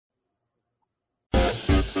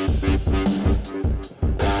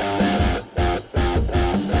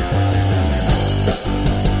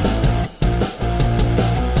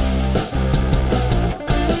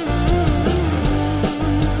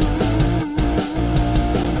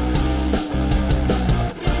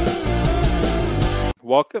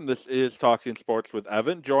Welcome. This is Talking Sports with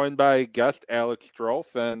Evan, joined by guest Alex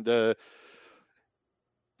Strofe, and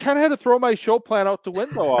kind of had to throw my show plan out the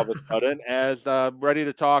window all of a sudden as ready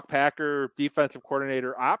to talk Packer defensive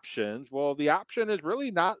coordinator options. Well, the option is really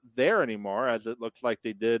not there anymore, as it looks like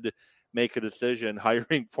they did make a decision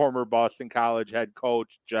hiring former Boston College head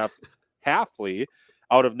coach Jeff Hafley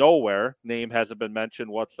out of nowhere. Name hasn't been mentioned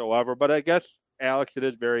whatsoever, but I guess, Alex, it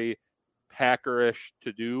is very Packerish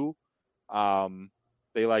to do.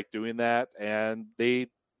 They like doing that, and they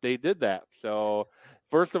did that. So,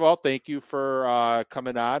 first of all, thank you for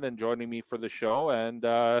coming on and joining me for the show. And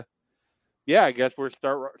yeah, I guess we'll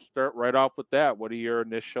start right off with that. What are your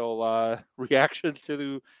initial reactions to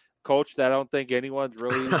the coach that I don't think anyone's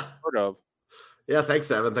really heard of? Yeah,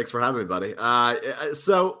 thanks, Evan. Thanks for having me, buddy.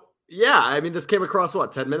 So yeah, I mean, this came across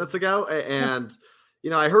 10 minutes ago, and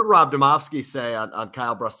I heard Rob Demovsky say on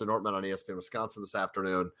Kyle Bruston-Ortman on ESPN Wisconsin this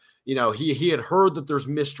afternoon, he had heard that there's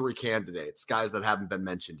mystery candidates, guys that haven't been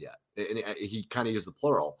mentioned yet. And he kind of used the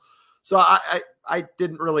plural. So I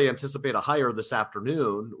didn't really anticipate a hire this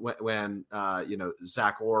afternoon when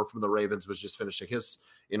Zach Orr from the Ravens was just finishing his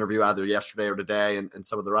interview either yesterday or today and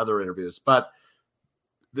some of their other interviews. But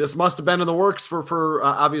this must have been in the works for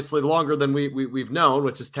obviously longer than we've known,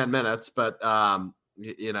 which is 10 minutes. But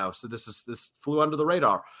so this flew under the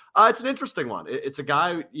radar. It's an interesting one. It's a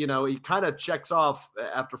guy, he kind of checks off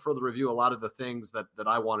after further review a lot of the things that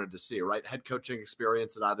I wanted to see, right? Head coaching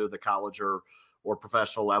experience at either the college or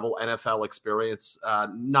professional level, NFL experience,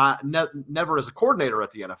 never as a coordinator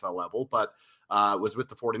at the NFL level, but was with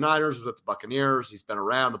the 49ers, was with the Buccaneers. He's been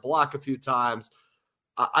around the block a few times.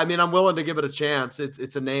 I mean, I'm willing to give it a chance.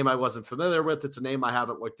 It's a name I wasn't familiar with. It's a name I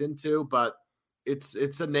haven't looked into, but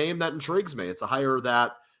it's a name that intrigues me. It's a hire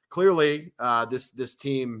that clearly this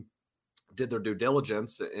team did their due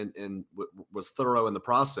diligence and was thorough in the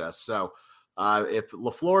process. So if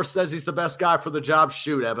LaFleur says he's the best guy for the job,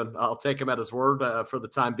 shoot, Evan, I'll take him at his word for the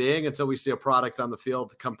time being until we see a product on the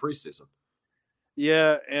field come preseason.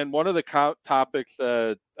 Yeah, and one of the topics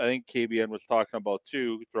that I think KBN was talking about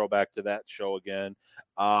too, throw back to that show again.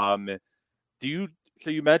 So you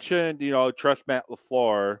mentioned, trust Matt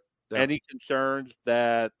LaFleur. Yeah. Any concerns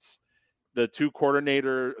that the three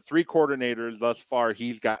coordinators thus far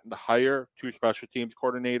he's gotten to hire, 2 special teams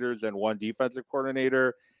coordinators and 1 defensive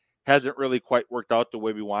coordinator, hasn't really quite worked out the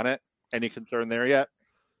way we want it? Any concern there yet?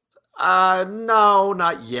 No,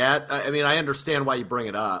 not yet. I mean, I understand why you bring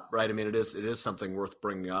it up, right? I mean, it is something worth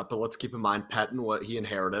bringing up, but let's keep in mind Pettine, what he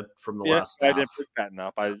inherited from the last staff. I didn't put Pettine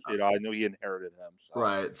up. I knew he inherited him. So.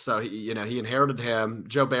 Right. So he inherited him.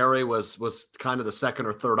 Joe Barry was kind of the second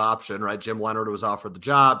or third option, right? Jim Leonard was offered the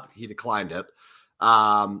job. He declined it.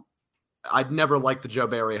 I'd never liked the Joe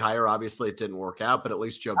Barry hire. Obviously, it didn't work out, but at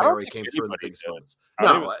least Joe Barry came through in the big spots.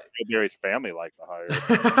 No, Joe Barry's family liked the hire.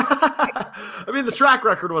 I mean, the track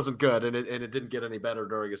record wasn't good, and it didn't get any better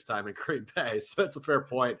during his time in Green Bay. So that's a fair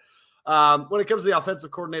point. When it comes to the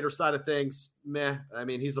offensive coordinator side of things, meh. I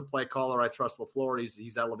mean, he's a play caller. I trust LaFleur.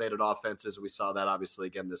 He's elevated offenses. We saw that obviously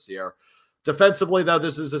again this year. Defensively, though,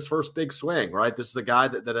 this is his first big swing, right? This is a guy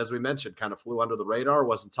that as we mentioned, kind of flew under the radar,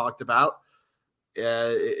 wasn't talked about.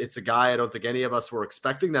 It's a guy I don't think any of us were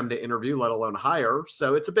expecting them to interview, let alone hire.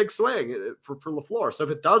 So it's a big swing for LaFleur. So if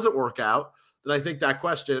it doesn't work out, then I think that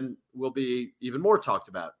question will be even more talked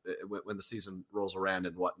about when the season rolls around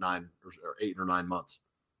in 8 or 9 months.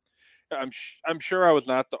 I'm sure I was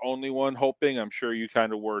not the only one hoping. I'm sure you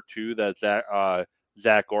kind of were too that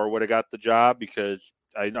Zach Orr would have got the job, because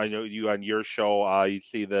I know you on your show, you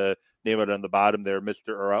see the name of it on the bottom there,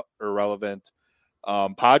 Mr. Irrelevant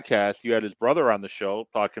podcast. You had his brother on the show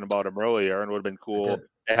talking about him earlier, and it would have been cool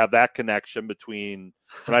to have that connection between,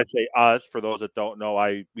 when I say us, for those that don't know,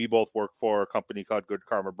 we both work for a company called Good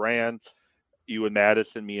Karma Brands. You in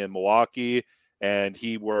Madison, me in Milwaukee, and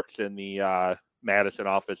he works in the Madison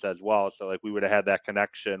office as well. So we would have had that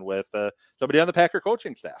connection with somebody on the Packer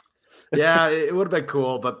coaching staff. Yeah, it would have been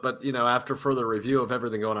cool, but after further review of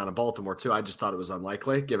everything going on in Baltimore too, I just thought it was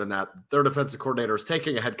unlikely, given that their defensive coordinator is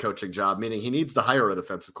taking a head coaching job, meaning he needs to hire a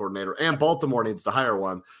defensive coordinator, and Baltimore needs to hire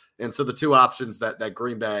one. And so the 2 options that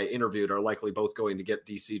Green Bay interviewed are likely both going to get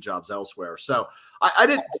DC jobs elsewhere. So I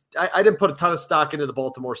didn't put a ton of stock into the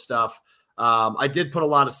Baltimore stuff. I did put a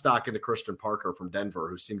lot of stock into Christian Parker from Denver,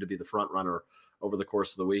 who seemed to be the front runner over the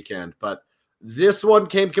course of the weekend. But This one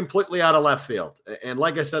came completely out of left field. And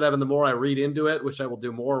like I said, Evan, the more I read into it, which I will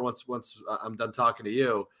do more once I'm done talking to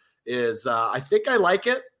you, is I think I like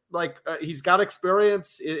it. Like he's got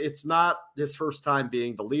experience. It's not his first time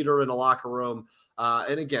being the leader in a locker room.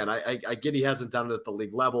 And again, I get he hasn't done it at the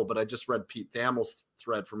league level, but I just read Pete Thamel's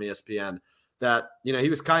thread from ESPN that, he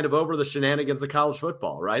was kind of over the shenanigans of college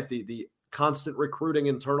football, right? The constant recruiting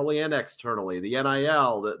internally and externally, the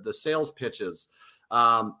NIL, the sales pitches.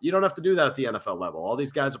 You don't have to do that at the NFL level. All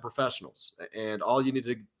these guys are professionals, and all you need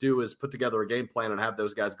to do is put together a game plan and have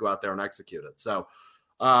those guys go out there and execute it. So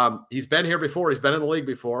he's been here before. He's been in the league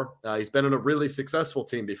before. He's been in a really successful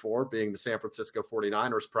team before, being the San Francisco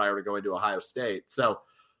 49ers prior to going to Ohio State. So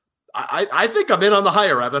I think I'm in on the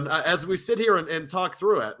hire, Evan. As we sit here and talk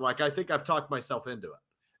through it, like I think I've talked myself into it.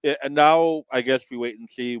 Yeah, and now I guess we wait and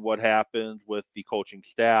see what happens with the coaching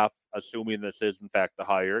staff, assuming this is in fact the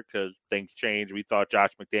hire, because things change. We thought Josh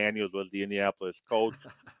McDaniels was the Indianapolis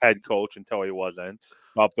head coach until he wasn't.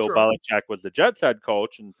 Bill Belichick was the Jets head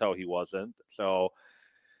coach until he wasn't. So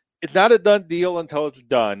it's not a done deal until it's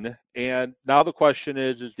done. And now the question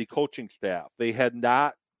is the coaching staff. They had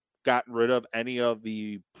not gotten rid of any of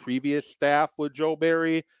the previous staff with Joe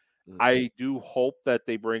Barry. I do hope that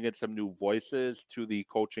they bring in some new voices to the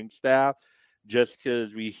coaching staff, just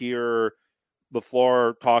because we hear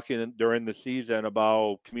LaFleur talking during the season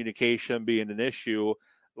about communication being an issue.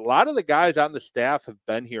 A lot of the guys on the staff have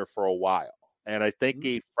been here for a while, and I think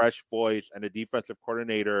a fresh voice and a defensive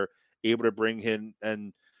coordinator able to bring in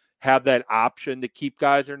and have that option to keep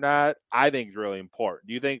guys or not, I think is really important.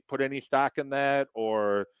 Do you think put any stock in that,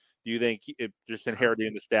 or do you think just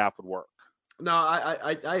inheriting the staff would work? No,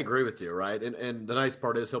 I agree with you, right? And the nice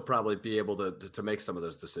part is he'll probably be able to make some of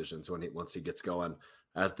those decisions once he gets going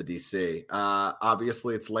as the DC.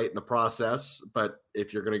 Obviously, it's late in the process, but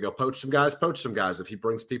if you're going to go poach some guys. If he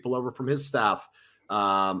brings people over from his staff,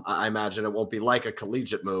 I imagine it won't be like a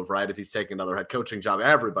collegiate move, right? If he's taking another head coaching job,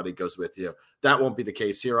 everybody goes with you. That won't be the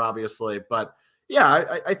case here, obviously, but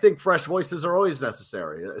yeah, I think fresh voices are always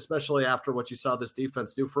necessary, especially after what you saw this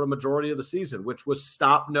defense do for a majority of the season, which was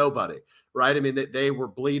stop nobody, right? I mean, they were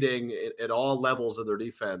bleeding at all levels of their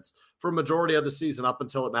defense for a majority of the season up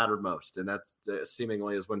until it mattered most. And that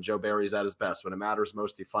seemingly is when Joe Barry's at his best. When it matters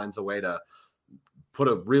most, he finds a way to put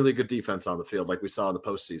a really good defense on the field like we saw in the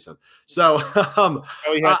postseason. So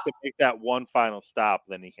he has to make that one final stop,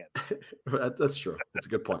 then he can't. That's true. That's a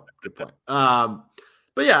good point. Good point.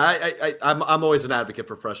 But yeah, I'm always an advocate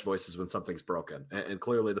for fresh voices when something's broken, and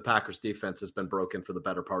clearly the Packers defense has been broken for the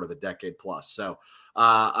better part of a decade plus. So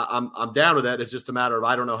I'm down with that. It's just a matter of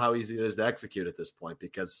I don't know how easy it is to execute at this point,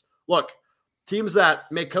 because look, teams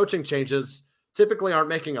that make coaching changes typically aren't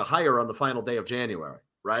making a hire on the final day of January,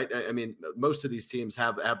 right? I mean, most of these teams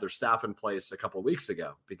have their staff in place a couple of weeks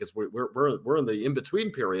ago, because we're in the in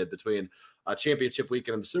between period between a championship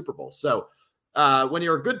weekend and the Super Bowl. So. When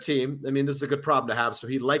you're a good team, I mean, this is a good problem to have. So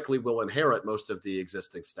he likely will inherit most of the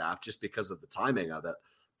existing staff just because of the timing of it.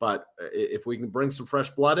 But if we can bring some fresh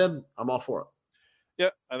blood in, I'm all for it.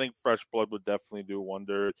 Yeah, I think fresh blood would definitely do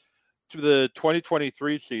wonders to the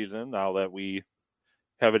 2023 season. Now that we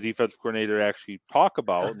have a defensive coordinator to actually talk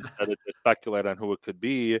about instead of to speculate on who it could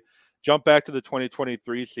be, jump back to the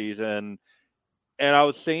 2023 season. And I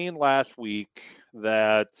was saying last week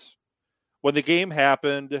that when the game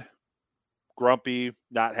happened, grumpy,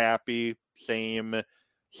 not happy, same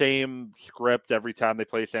script every time they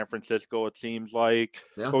play San Francisco, it seems like.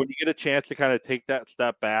 Yeah. But when you get a chance to kind of take that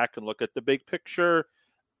step back and look at the big picture,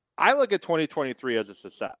 I look at 2023 as a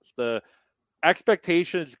success. The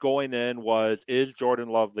expectations going in was, is Jordan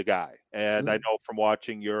Love the guy? And I know from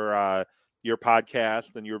watching your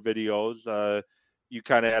podcast and your videos, you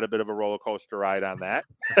kind of had a bit of a roller coaster ride on that.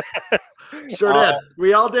 Sure did.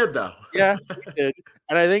 We all did, though. Yeah, we did.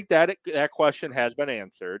 And I think that question has been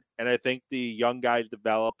answered. And I think the young guys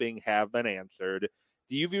developing have been answered.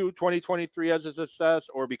 Do you view 2023 as a success,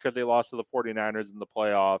 or because they lost to the 49ers in the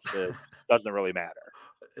playoffs, it doesn't really matter?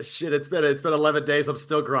 Shit, it's been 11 days. I'm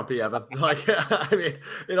still grumpy, Evan. Like, I mean,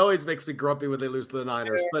 it always makes me grumpy when they lose to the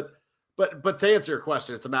Niners. But to answer your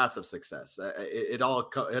question, it's a massive success. It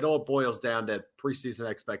all boils down to preseason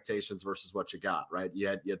expectations versus what you got, right? You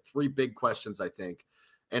had 3 big questions, I think,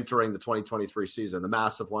 entering the 2023 season. The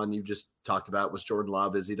massive one you just talked about was Jordan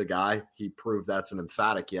Love. Is he the guy? He proved that's an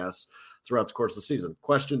emphatic yes throughout the course of the season.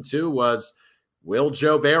 Question 2 was, will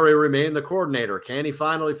Joe Barry remain the coordinator? Can he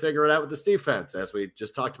finally figure it out with this defense? As we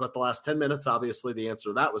just talked about the last 10 minutes, obviously the answer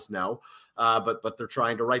to that was no. But they're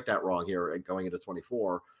trying to right that wrong here going into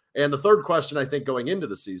 24. And the third question, I think, going into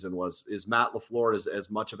the season was, is Matt LaFleur as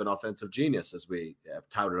much of an offensive genius as we have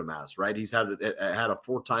touted him as, right? He's had a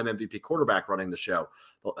 4-time MVP quarterback running the show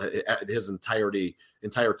his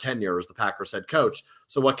entire tenure as the Packers head coach.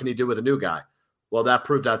 So what can he do with a new guy? Well, that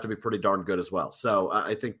proved out to be pretty darn good as well. So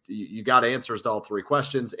I think you got answers to all three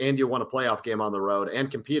questions, and you won a playoff game on the road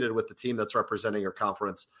and competed with the team that's representing your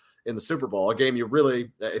conference in the Super Bowl, a game you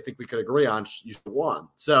really, I think we could agree on, you should have won.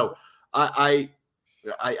 So I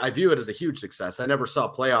view it as a huge success. I never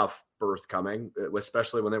saw playoff berth coming,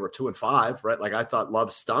 especially when they were 2-5, right? Like I thought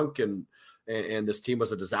Love stunk and this team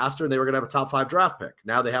was a disaster and they were going to have a top 5 draft pick.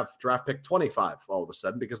 Now they have draft pick 25 all of a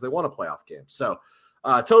sudden because they won a playoff game. So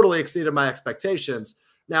totally exceeded my expectations.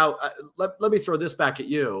 Now let me throw this back at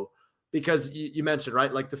you because you mentioned,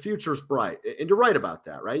 right? Like the future's bright, and you're right about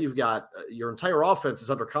that, right? You've got your entire offense is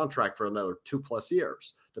under contract for another 2+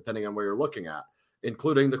 years, depending on where you're looking at,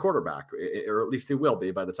 including the quarterback, or at least he will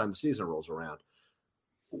be by the time the season rolls around.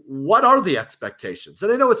 What are the expectations?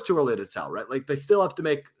 And I know it's too early to tell, right? Like they still have to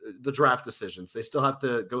make the draft decisions. They still have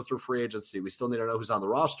to go through free agency. We still need to know who's on the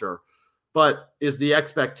roster. But is the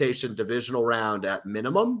expectation divisional round at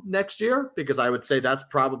minimum next year? Because I would say that's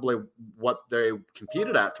probably what they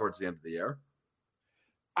competed at towards the end of the year.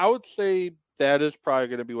 I would say that is probably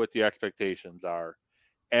going to be what the expectations are.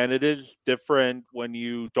 And it is different when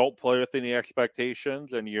you don't play within the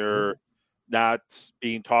expectations and you're not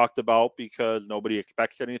being talked about because nobody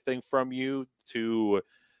expects anything from you, to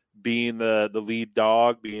being the lead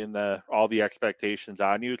dog, being all the expectations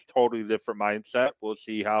on you. It's totally different mindset. We'll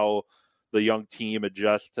see how the young team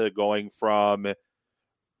adjusts to going from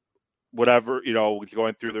whatever, is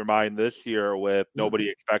going through their mind this year with nobody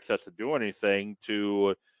expects us to do anything,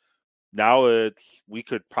 to now we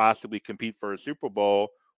could possibly compete for a Super Bowl.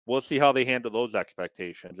 We'll see how they handle those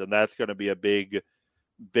expectations. And that's going to be a big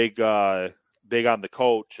on the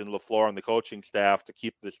coach and LaFleur and the coaching staff to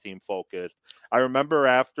keep this team focused. I remember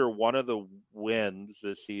after one of the wins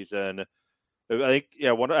this season,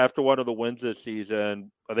 after one of the wins this season,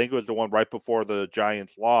 I think it was the one right before the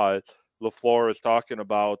Giants lost, LaFleur is talking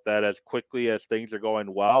about that as quickly as things are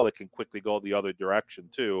going well, it can quickly go the other direction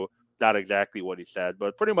too. Not exactly what he said,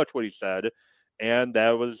 but pretty much what he said. And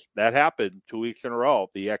that happened 2 weeks in a row.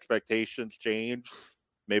 The expectations changed.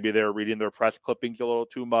 Maybe they were reading their press clippings a little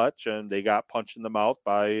too much, and they got punched in the mouth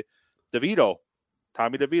by DeVito.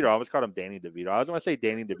 Tommy DeVito. I almost called him Danny DeVito. I was going to say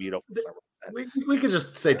Danny DeVito. We could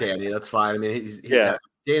just say Danny. That's fine. I mean,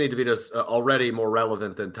 Danny DeVito's already more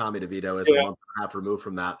relevant than Tommy DeVito is a month and a half removed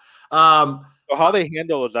from that. So how they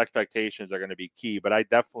handle those expectations are going to be key, but I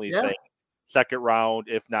definitely think second round,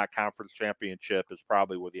 if not conference championship, is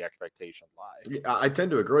probably where the expectation lies. I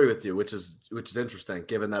tend to agree with you, which is interesting,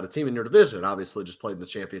 given that a team in your division obviously just played in the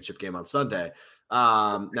championship game on Sunday.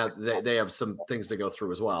 Now they have some things to go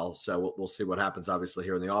through as well, so we'll see what happens obviously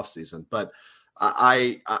here in the offseason. But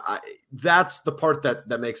I that's the part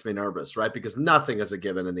that makes me nervous, right? Because nothing is a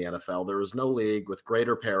given in the NFL. There is no league with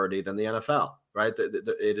greater parity than the NFL, right?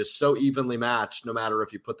 It is so evenly matched, no matter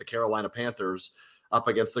if you put the Carolina Panthers up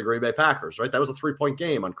against the Green Bay Packers, right? That was a 3-point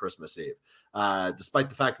game on Christmas Eve. Despite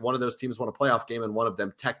the fact one of those teams won a playoff game and one of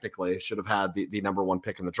them technically should have had the number 1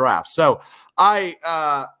 pick in the draft. So I'm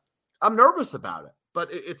nervous about it, but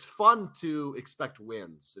it's fun to expect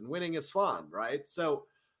wins, and winning is fun, right? So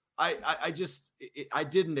I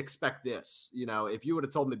didn't expect this. If you would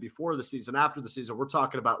have told me before the season, after the season, we're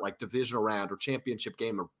talking about like divisional round or championship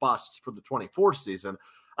game or bust for the 24th season,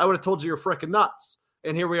 I would have told you you're freaking nuts.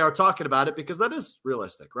 And here we are talking about it because that is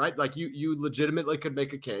realistic, right? Like you legitimately could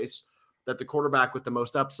make a case that the quarterback with the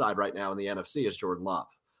most upside right now in the NFC is Jordan Love.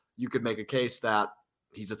 You could make a case that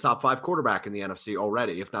he's a top 5 quarterback in the NFC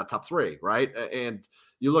already, if not top 3, right? And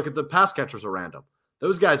you look at the pass catchers around him.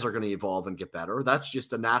 Those guys are going to evolve and get better. That's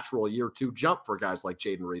just a natural year 2 jump for guys like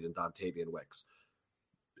Jaden Reed and Dontavian Wicks.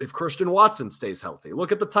 If Christian Watson stays healthy,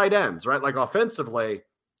 look at the tight ends, right? Like offensively,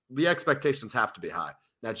 the expectations have to be high.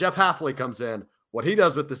 Now, Jeff Hafley comes in. What he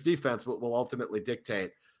does with this defense will ultimately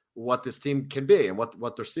dictate what this team can be and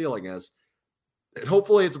what their ceiling is. And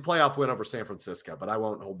hopefully it's a playoff win over San Francisco, but I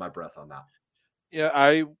won't hold my breath on that.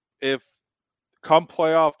 Yeah, if come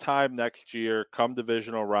playoff time next year, come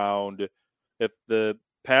divisional round, if the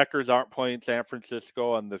Packers aren't playing San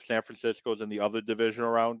Francisco and the San Francisco's in the other divisional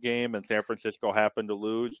round game and San Francisco happened to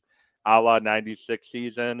lose, a la 96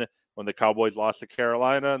 season when the Cowboys lost to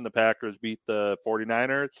Carolina and the Packers beat the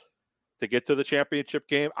 49ers, to get to the championship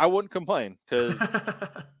game, I wouldn't complain because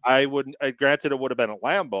granted it would have been at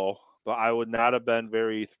Lambeau, but I would not have been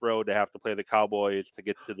very thrilled to have to play the Cowboys to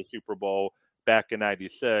get to the Super Bowl back in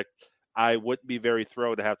 96. I wouldn't be very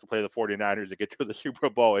thrilled to have to play the 49ers to get to the Super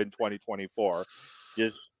Bowl in 2024.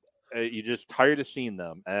 Just You're just tired of seeing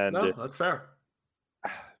them. And no, that's fair.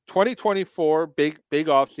 2024, big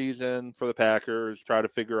offseason for the Packers. Try to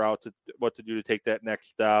figure out what to do to take that next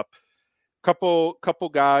step. Couple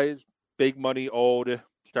guys, big money owed.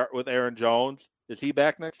 Start with Aaron Jones. Is he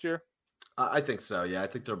back next year? I think so. Yeah, I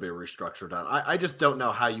think there'll be a restructure done. I just don't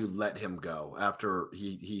know how you let him go after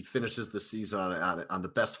he finishes the season on the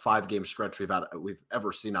best 5-game stretch we've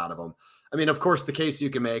ever seen out of him. I mean, of course, the case you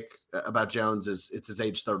can make about Jones is it's his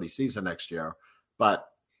age 30 season next year, but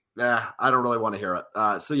I don't really want to hear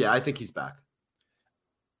it. So yeah, I think he's back.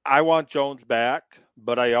 I want Jones back,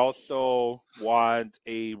 but I also want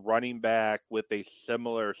a running back with a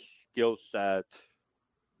similar skill set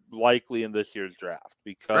likely in this year's draft,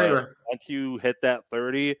 because once you hit that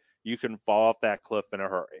 30, you can fall off that cliff in a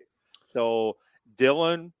hurry. So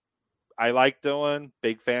Dillon, I like Dillon,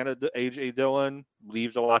 big fan of AJ Dillon,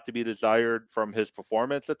 leaves a lot to be desired from his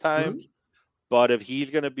performance at times. Mm-hmm. But if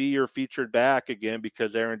he's going to be your featured back again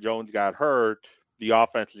because Aaron Jones got hurt, the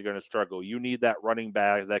offense is going to struggle. You need that running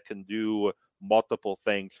back that can do multiple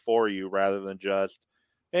things for you rather than just,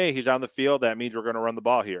 hey, he's on the field, that means we're going to run the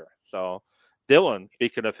ball here. So Dillon,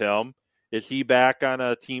 speaking of him, is he back on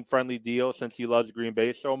a team-friendly deal since he loves Green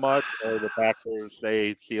Bay so much, or the Packers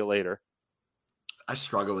say, see you later? I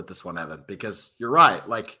struggle with this one, Evan, because you're right.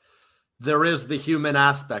 Like, there is the human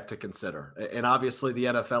aspect to consider. And obviously the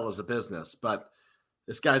NFL is a business, but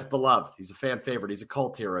this guy's beloved. He's a fan favorite. He's a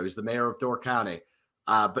cult hero. He's the mayor of Door County.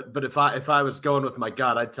 But if I was going with my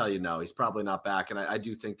gut, I'd tell you no, he's probably not back. And I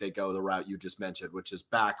do think they go the route you just mentioned, which is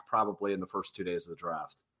back probably in the first 2 days of the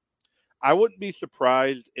draft. I wouldn't be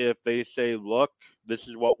surprised if they say, look, this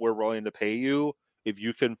is what we're willing to pay you. If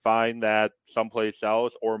you can find that someplace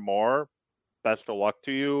else or more, best of luck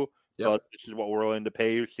to you. Yep. But this is what we're willing to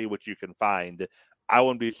pay you. See what you can find. I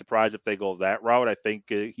wouldn't be surprised if they go that route. I think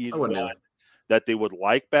he's one that they would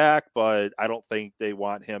like back, but I don't think they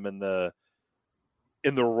want him in the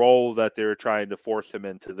role that they're trying to force him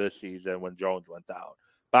into this season when Jones went down.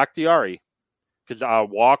 Bakhtiari, because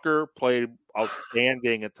Walker played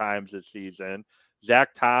outstanding at times this season.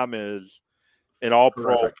 Zach Tom is an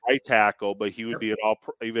all-pro right tackle, but he would be an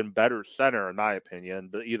even better center in my opinion.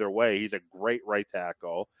 But either way, he's a great right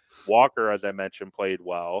tackle. Walker, as I mentioned, played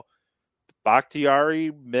well.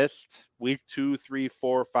 Bakhtiari missed week 2, 3,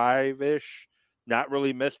 4, 5-ish. Not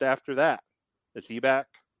really missed after that. Is he back?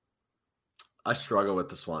 I struggle with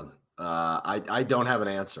this one. I don't have an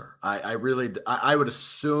answer. I would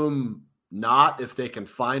assume not if they can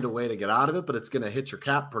find a way to get out of it, but it's going to hit your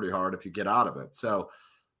cap pretty hard if you get out of it. So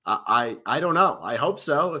I don't know. I hope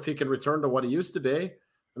so. If he can return to what he used to be.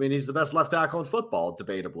 I mean, he's the best left tackle in football,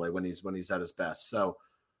 debatably, when he's at his best. So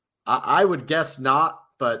I would guess not,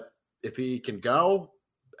 but if he can go,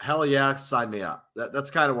 hell yeah, sign me up.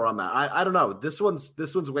 That's kind of where I'm at. I don't know. This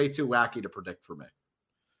one's way too wacky to predict for me.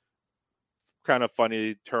 Kind of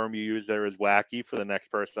funny term you use there is wacky for the next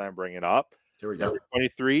person I'm bringing up. Here we go.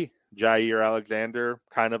 23, Jair Alexander.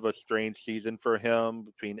 Kind of a strange season for him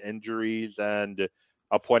between injuries and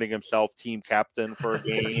appointing himself team captain for a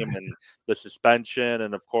game and the suspension.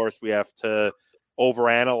 And, of course, we have to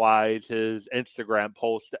overanalyze his Instagram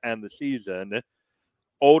post to end the season.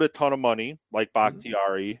 Owed a ton of money, like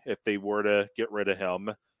Bakhtiari, if they were to get rid of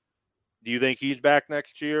him. Do you think he's back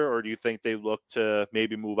next year, or do you think they look to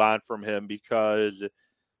maybe move on from him because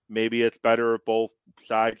maybe it's better if both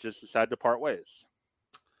sides just decide to part ways?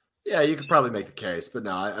 Yeah, you could probably make the case, but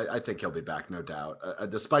no, I think he'll be back, no doubt,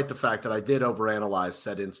 despite the fact that I did overanalyze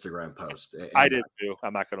said Instagram post. I did too.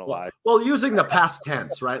 I'm not going to lie. Well, using the past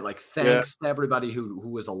tense, right? Like, thanks to everybody who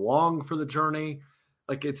was along for the journey.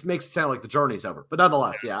 Like, it makes it sound like the journey's over. But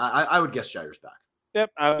nonetheless, yeah, I would guess Jair's back.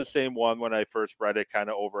 Yep, I was the same one when I first read it, kind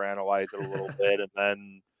of overanalyzed it a little bit, and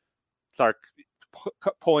then start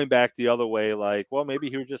pulling back the other way, like, well, maybe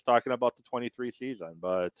he was just talking about the 23 season,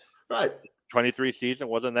 but right. 23 season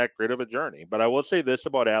wasn't that great of a journey. But I will say this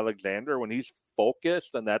about Alexander, when he's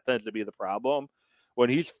focused, and that tends to be the problem, when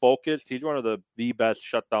he's focused, he's one of the best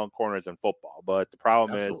shutdown corners in football. But the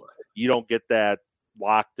problem is you don't get that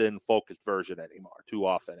locked-in, focused version too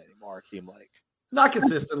often anymore, it seemed like. Not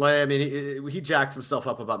consistently. I mean, he jacks himself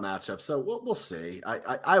up about matchups, so we'll see.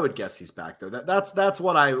 I would guess he's back there. That's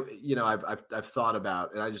what I've thought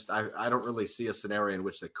about, and I don't really see a scenario in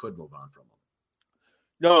which they could move on from him.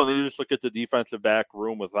 No, they just look at the defensive back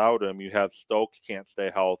room without him. You have Stokes can't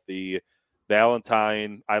stay healthy.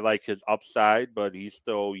 Valentine, I like his upside, but he's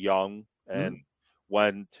still young, and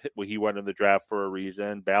when he went in the draft for a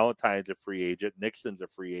reason. Valentine's a free agent. Nixon's a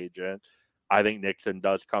free agent. I think Nixon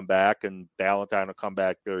does come back, and Valentine will come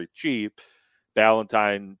back very cheap.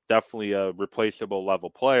 Valentine, definitely a replaceable level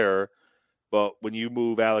player. But when you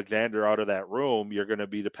move Alexander out of that room, you're going to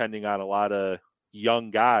be depending on a lot of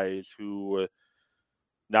young guys who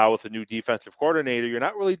now with a new defensive coordinator, you're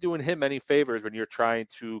not really doing him any favors when you're trying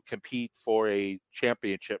to compete for a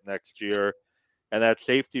championship next year. And that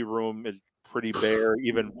safety room is pretty bare,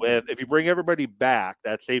 even with, if you bring everybody back,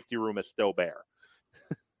 that safety room is still bare.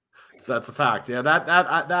 So that's a fact. Yeah,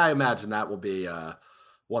 I imagine that will be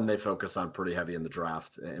one they focus on pretty heavy in the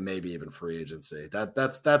draft and maybe even free agency.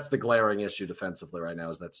 That's the glaring issue defensively right now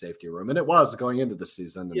is that safety room, and it was going into the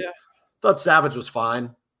season. And thought Savage was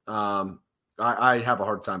fine. I have a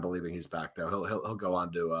hard time believing he's back though. He'll go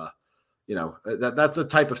on to that's a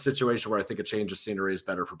type of situation where I think a change of scenery is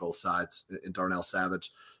better for both sides in Darnell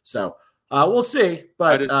Savage. So we'll see,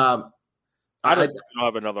 but. I don't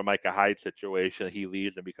have another Micah Hyde situation. He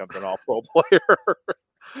leaves and becomes an all-pro player.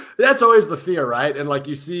 That's always the fear, right? And like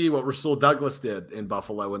you see what Rasul Douglas did in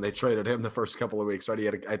Buffalo when they traded him the first couple of weeks,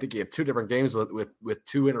 right? I think he had 2 different games with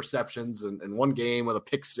 2 interceptions and one game with a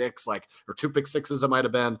pick 6, or 2 pick 6s it might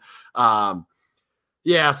have been.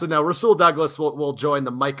 So now Rasul Douglas will join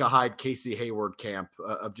the Micah Hyde, Casey Hayward camp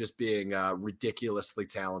of just being ridiculously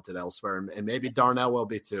talented elsewhere, and maybe Darnell will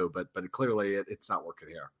be too, but clearly it's not working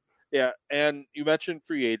here. Yeah, and you mentioned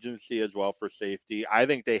free agency as well for safety. I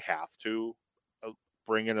think they have to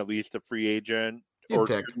bring in at least a free agent or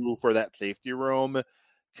 2 for that safety room,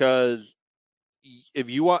 because if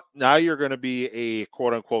you want, now you're going to be a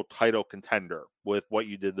quote-unquote title contender with what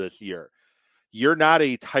you did this year. You're not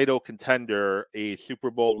a title contender, a Super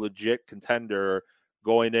Bowl legit contender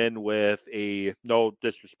going in with no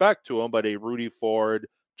disrespect to him, but a Rudy Ford,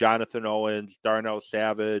 Jonathan Owens, Darnell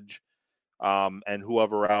Savage, and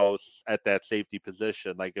whoever else at that safety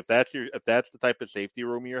position. Like if that's the type of safety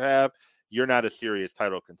room you have, you're not a serious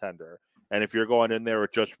title contender. And if you're going in there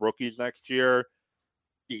with just rookies next year,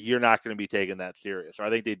 you're not going to be taken that serious. So I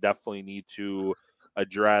think they definitely need to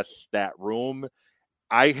address that room.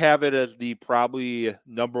 I have it as the probably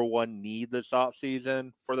number one need this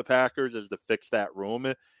offseason for the Packers is to fix that room.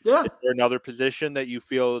 Yeah. Is there another position that you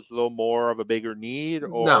feel is a little more of a bigger need?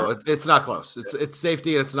 Or no, it's not close. It's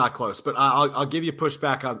safety and it's not close. But I'll give you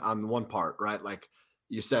pushback on one part, right? Like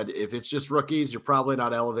you said, if it's just rookies, you're probably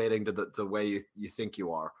not elevating to the way you think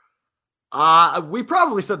you are. We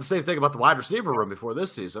probably said the same thing about the wide receiver room before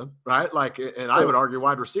this season, right? Like, and I would argue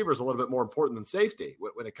wide receiver is a little bit more important than safety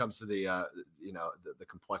when it comes to the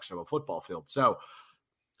complexion of a football field. So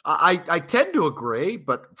I tend to agree,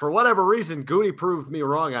 but for whatever reason, Goody proved me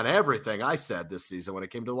wrong on everything I said this season when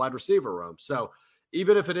it came to the wide receiver room. So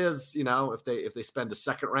even if it is, if they spend a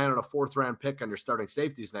 2nd round and a 4th round pick on your starting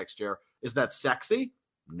safeties next year, is that sexy?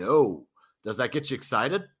 No. Does that get you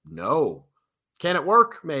excited? No. Can it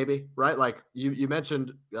work? Maybe, right? Like you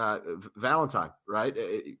mentioned Valentine, right?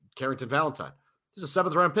 Carrington Valentine. This is a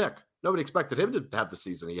 7th round pick. Nobody expected him to have the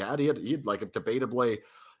season he had. He had like a debatably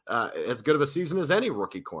as good of a season as any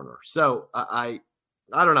rookie corner. So I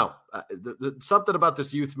don't know. Something about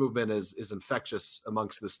this youth movement is infectious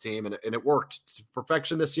amongst this team, and it worked to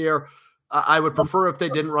perfection this year. I would prefer if they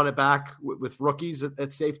didn't run it back with rookies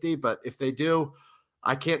at safety, but if they do,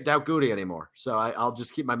 I can't doubt Goody anymore. So I'll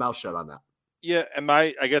just keep my mouth shut on that. Yeah, and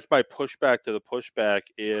I guess my pushback to the pushback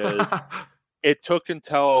is it took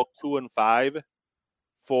until 2 and 5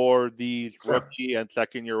 for these rookie and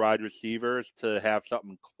second-year wide receivers to have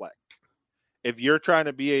something click. If you're trying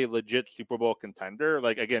to be a legit Super Bowl contender,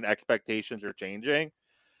 like, again, expectations are changing.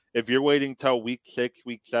 If you're waiting till week 6,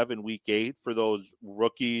 week 7, week 8 for those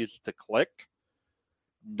rookies to click,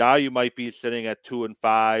 now you might be sitting at 2 and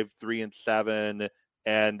 5, 3 and 7,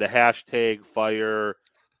 and the hashtag fire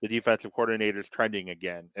the defensive coordinator is trending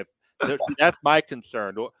again. That's my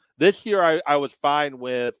concern. This year, I was fine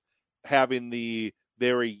with having the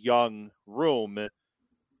very young room.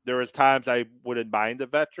 There was times I wouldn't mind a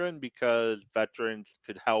veteran because veterans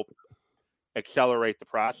could help accelerate the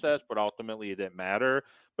process, but ultimately it didn't matter.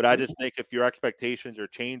 But I just think if your expectations are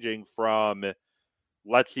changing from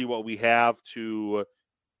let's see what we have to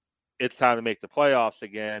it's time to make the playoffs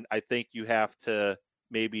again, I think you have to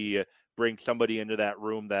maybe bring somebody into that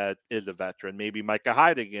room that is a veteran. Maybe Micah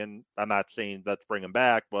Hyde again. I'm not saying let's bring him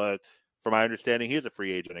back, but from my understanding, he's a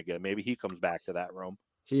free agent again. Maybe he comes back to that room.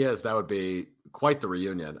 He is. That would be quite the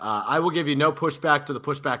reunion. I will give you no pushback to the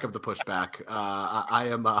pushback of the pushback.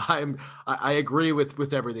 I agree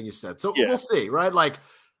with everything you said. So We'll see, right? Like,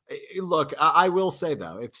 look, I will say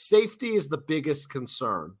though, if safety is the biggest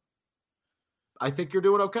concern, I think you're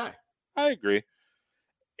doing okay. I agree.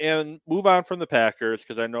 And move on from the Packers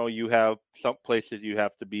because I know you have some places you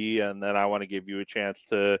have to be, and then I want to give you a chance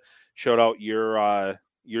to shout out your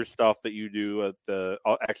stuff that you do at the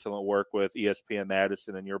excellent work with ESPN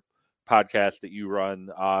Madison and your podcast that you run.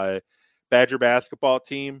 Badger basketball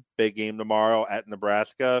team, big game tomorrow at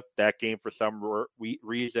Nebraska. That game, for some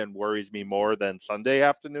reason, worries me more than Sunday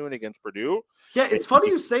afternoon against Purdue. Yeah, it's funny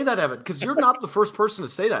you say that, Evan, because you're not the first person to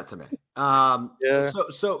say that to me. Yeah.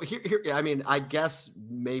 So here, I mean, I guess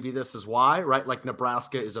maybe this is why, right? Like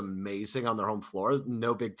Nebraska is amazing on their home floor.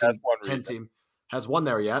 No Big 10 team has won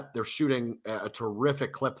there yet. They're shooting a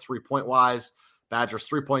terrific clip 3-point wise. Badgers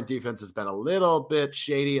 3-point defense has been a little bit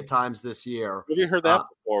shady at times this year. Have you heard that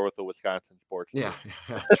before with the Wisconsin sports? Yeah,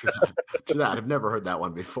 true that. I've never heard that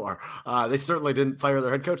one before. They certainly didn't fire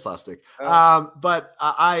their head coach last week. But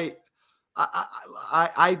I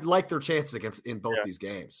like their chances in both these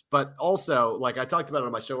games. But also, like I talked about it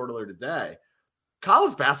on my show earlier today,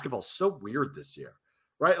 college basketball is so weird this year,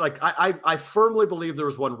 right? Like I firmly believe there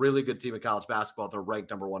was one really good team in college basketball. They're ranked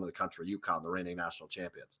number 1 in the country, UConn, the reigning national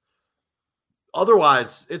champions.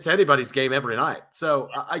 Otherwise, it's anybody's game every night. So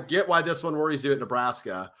I get why this one worries you at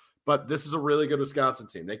Nebraska, but this is a really good Wisconsin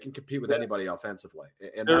team. They can compete with anybody offensively,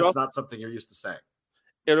 and that's not something you're used to saying.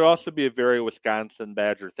 It would also be a very Wisconsin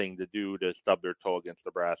Badger thing to do, to stub their toe against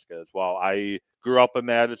Nebraska as well. I grew up in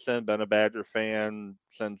Madison, been a Badger fan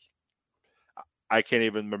since I can't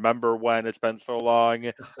even remember when. It's been so long.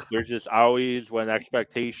 There's just always, when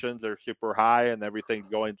expectations are super high and everything's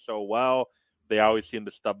going so well, they always seem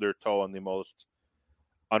to stub their toe in the most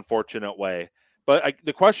unfortunate way. But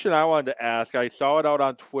the question I wanted to ask, I saw it out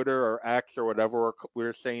on Twitter or X or whatever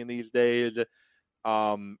we're saying these days.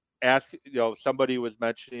 Somebody was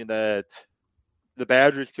mentioning that the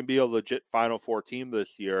Badgers can be a legit Final Four team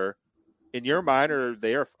this year. In your mind, are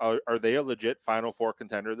they a legit Final Four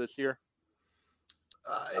contender this year?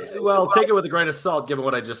 Well, take it with a grain of salt, given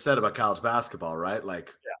what I just said about college basketball, right?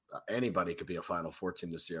 Like anybody could be a Final Four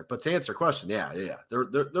team this year. But to answer your question, yeah,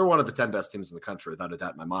 they're one of the 10 best teams in the country, without a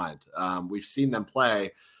doubt in my mind. We've seen them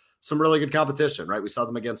play some really good competition, right? We saw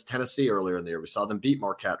them against Tennessee earlier in the year. We saw them beat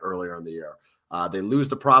Marquette earlier in the year. They lose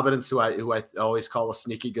to Providence, who I always call a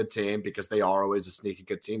sneaky good team, because they are always a sneaky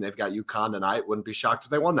good team. They've got UConn tonight. Wouldn't be shocked if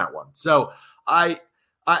they won that one. So I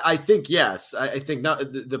think, yes, I think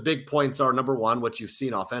the big points are, number one, what you've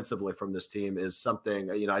seen offensively from this team is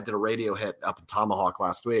something, I did a radio hit up in Tomahawk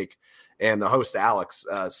last week, and the host, Alex,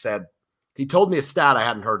 said, he told me a stat I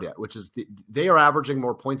hadn't heard yet, which is they are averaging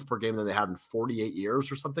more points per game than they had in 48 years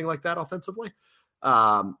or something like that offensively,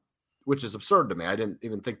 which is absurd to me. I didn't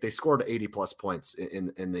even think they scored 80 plus points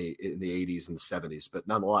in the 80s and 70s, but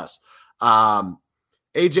nonetheless,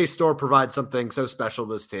 AJ Storr provides something so special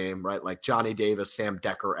to this team, right? Like Johnny Davis, Sam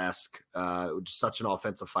Decker-esque, just such an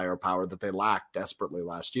offensive firepower that they lacked desperately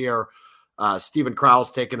last year. Stephen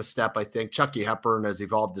Crowell's taken a step, I think. Chucky Hepburn has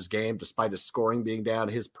evolved his game despite his scoring being down.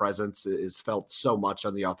 His presence is felt so much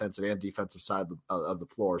on the offensive and defensive side of the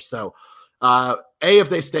floor. So, A, if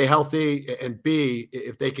they stay healthy, and B,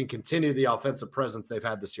 if they can continue the offensive presence they've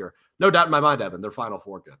had this year, no doubt in my mind, Evan, they're Final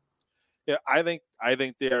Four good. Yeah, I think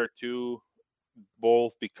they are too,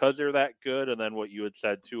 both because they're that good, and then what you had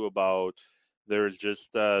said too about there's just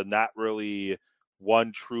not really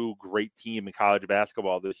one true great team in college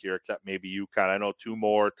basketball this year, except maybe UConn. I know 2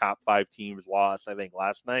 more top 5 teams lost, I think,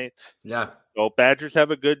 last night. Yeah. So Badgers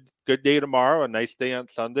have a good day tomorrow, a nice day on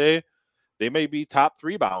Sunday. They may be top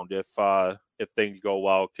 3 bound if things go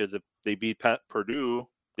well, because if they beat Purdue,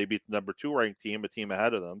 they beat the number 2 ranked team, a team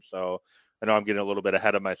ahead of them. So I know I'm getting a little bit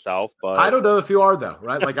ahead of myself, but I don't know if you are, though,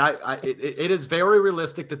 right? Like it is very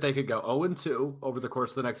realistic that they could go 0-2 over the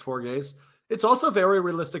course of the next 4 days. It's also very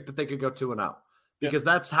realistic that they could go 2-0, because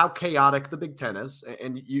that's how chaotic the Big Ten is.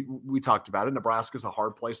 And we talked about it. Nebraska's a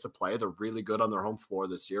hard place to play. They're really good on their home floor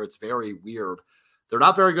this year. It's very weird. They're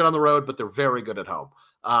not very good on the road, but they're very good at home.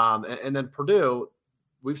 And then Purdue,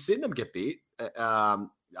 we've seen them get beat.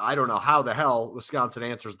 I don't know how the hell Wisconsin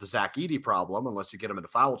answers the Zach Edey problem unless you get them into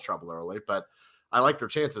foul trouble early, but I like their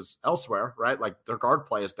chances elsewhere, right? Like their guard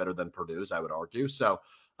play is better than Purdue's, I would argue. So,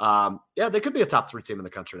 they could be a top 3 team in the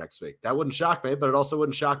country next week. That wouldn't shock me, but it also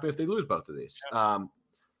wouldn't shock me if they lose both of these.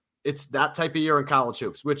 It's that type of year in college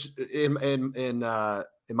hoops, which in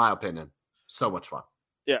my opinion, so much fun.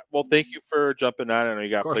 Yeah. Well, thank you for jumping on. I know you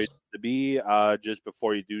got places to be. Just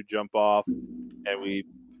before you do jump off and we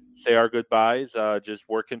say our goodbyes, just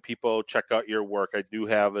where can people check out your work? I do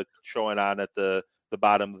have it showing on at the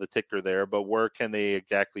bottom of the ticker there, but where can they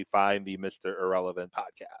exactly find the Mr. Irrelevant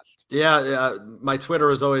podcast? Yeah, my Twitter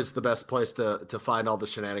is always the best place to find all the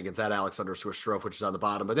shenanigans, at Alex_Strofe, which is on the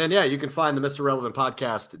bottom. But then, you can find the Mr. Irrelevant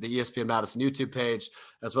podcast, the ESPN Madison YouTube page,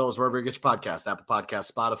 as well as wherever you get your podcast, Apple Podcasts,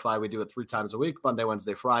 Spotify. We do it 3 times a week, Monday,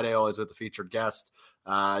 Wednesday, Friday, always with a featured guest.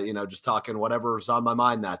 Just talking whatever's on my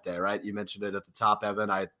mind that day, right? You mentioned it at the top, Evan.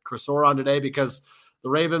 I had Chris Orr on today because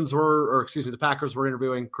the Packers were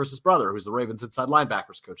interviewing Chris's brother, who's the Ravens inside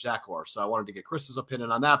linebackers coach, Zach Orr. So I wanted to get Chris's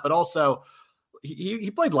opinion on that, but also he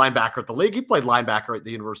played linebacker at the league. He played linebacker at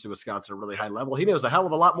the University of Wisconsin at a really high level. He knows a hell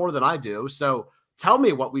of a lot more than I do. So tell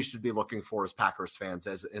me what we should be looking for as Packers fans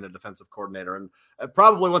as in a defensive coordinator. And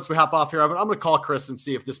probably once we hop off here, I'm going to call Chris and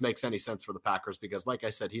see if this makes any sense for the Packers, because like I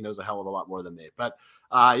said, he knows a hell of a lot more than me. But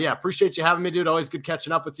yeah, appreciate you having me, dude. Always good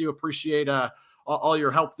catching up with you. Appreciate all your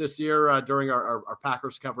help this year during our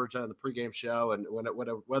Packers coverage on the pregame show. And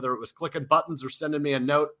whether it was clicking buttons or sending me a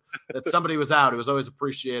note that somebody was out, it was always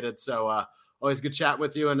appreciated. So always good chat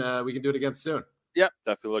with you, and we can do it again soon. Yep,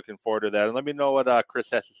 definitely looking forward to that. And let me know what Chris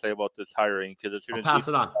has to say about this hiring, because as soon as pass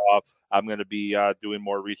it on, I'm going to be doing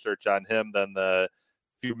more research on him than the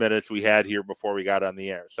few minutes we had here before we got on the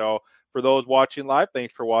air. So for those watching live,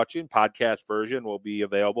 thanks for watching. Podcast version will be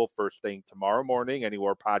available first thing tomorrow morning,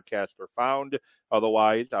 anywhere podcasts are found.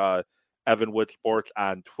 Otherwise, Evan Wood Sports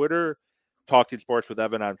on Twitter, Talking Sports with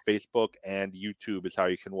Evan on Facebook, and YouTube is how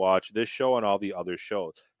you can watch this show and all the other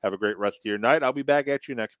shows. Have a great rest of your night. I'll be back at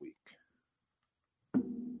you next week.